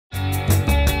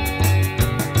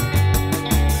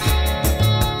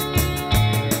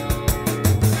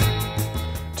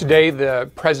Today, the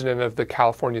president of the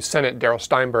California Senate, Darrell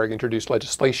Steinberg, introduced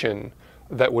legislation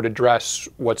that would address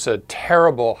what's a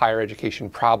terrible higher education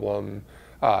problem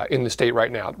in the state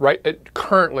right now.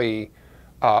 Currently,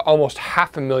 almost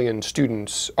 500,000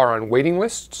 students are on waiting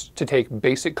lists to take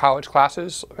basic college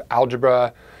classes,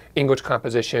 algebra, English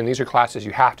composition. These are classes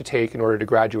you have to take in order to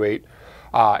graduate.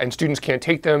 And students can't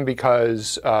take them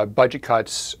because budget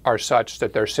cuts are such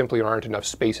that there simply aren't enough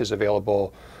spaces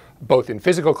available, both in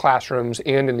physical classrooms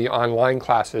and in the online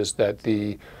classes that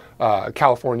the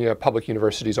California public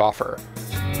universities offer.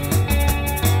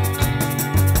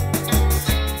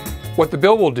 What the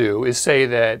bill will do is say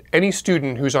that any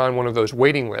student who's on one of those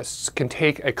waiting lists can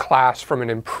take a class from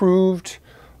an improved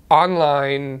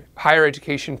online higher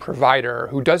education provider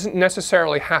who doesn't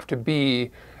necessarily have to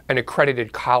be an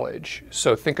accredited college.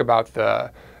 So think about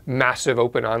the massive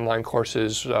open online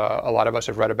courses a lot of us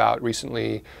have read about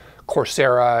recently: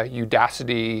 Coursera,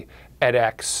 Udacity,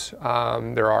 edX.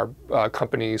 There are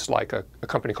companies like a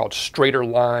company called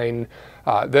Straighterline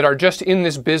that are just in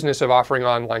this business of offering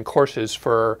online courses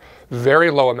for very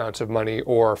low amounts of money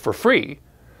or for free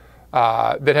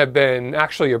that have been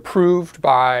actually approved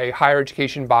by higher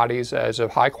education bodies as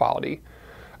of high quality.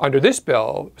 Under this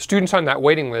bill, students on that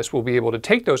waiting list will be able to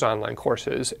take those online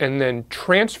courses and then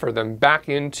transfer them back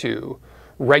into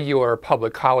regular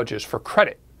public colleges for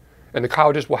credit. And the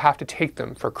colleges will have to take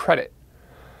them for credit.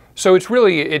 So it's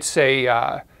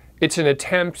an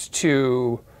attempt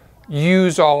to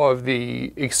use all of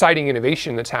the exciting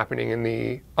innovation that's happening in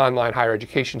the online higher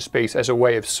education space as a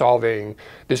way of solving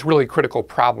this really critical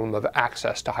problem of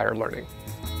access to higher learning.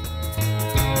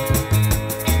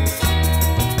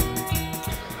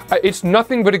 It's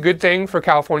nothing but a good thing for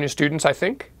California students, I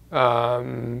think.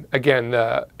 Again,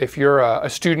 if you're a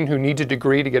student who needs a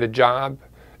degree to get a job,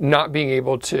 not being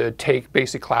able to take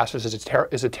basic classes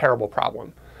is a terrible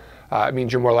problem. It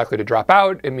means you're more likely to drop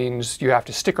out. It means you have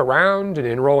to stick around and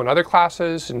enroll in other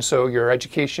classes, and so your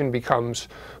education becomes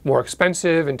more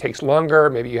expensive and takes longer.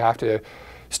 Maybe you have to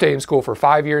stay in school for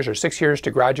 5 years or 6 years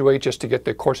to graduate just to get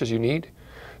the courses you need.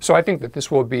 So I think that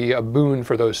this will be a boon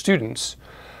for those students.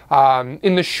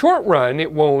 In the short run,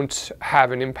 it won't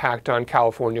have an impact on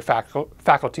California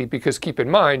faculty because, keep in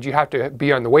mind, you have to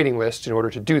be on the waiting list in order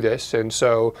to do this, and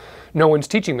so no one's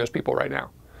teaching those people right now.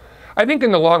 I think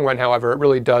in the long run, however, it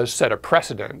really does set a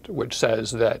precedent which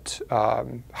says that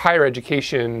higher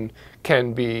education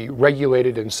can be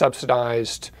regulated and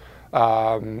subsidized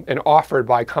and offered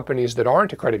by companies that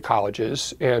aren't accredited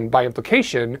colleges, and by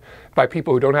implication, by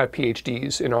people who don't have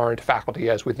PhDs and aren't faculty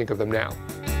as we think of them now.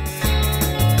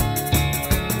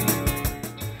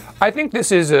 I think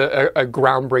this is a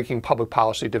groundbreaking public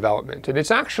policy development, and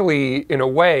it's actually, in a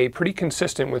way, pretty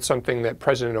consistent with something that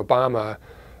President Obama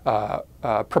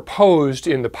proposed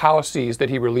in the policies that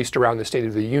he released around the State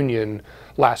of the Union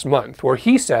last month, where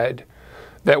he said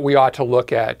that we ought to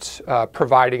look at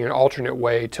providing an alternate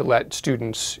way to let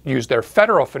students use their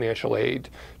federal financial aid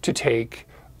to take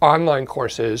online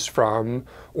courses from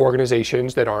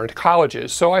organizations that aren't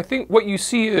colleges. So I think what you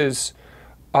see is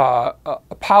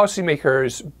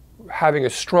policymakers having a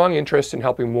strong interest in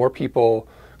helping more people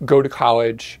go to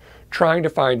college, trying to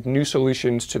find new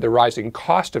solutions to the rising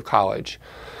cost of college,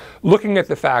 looking at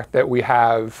the fact that we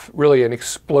have really an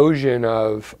explosion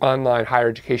of online higher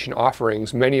education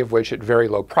offerings, many of which at very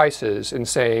low prices, and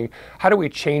saying, how do we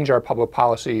change our public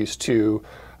policies to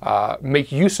make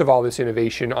use of all this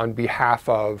innovation on behalf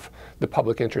of the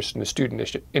public interest and the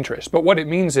student interest? But what it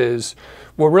means is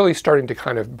we're really starting to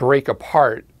kind of break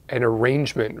apart an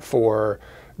arrangement for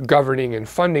governing and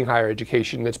funding higher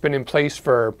education that's been in place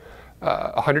for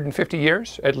 150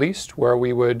 years at least, where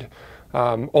we would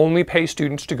only pay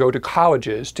students to go to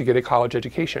colleges to get a college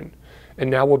education.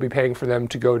 And now we'll be paying for them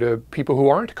to go to people who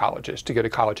aren't colleges to get a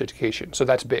college education. So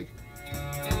that's big.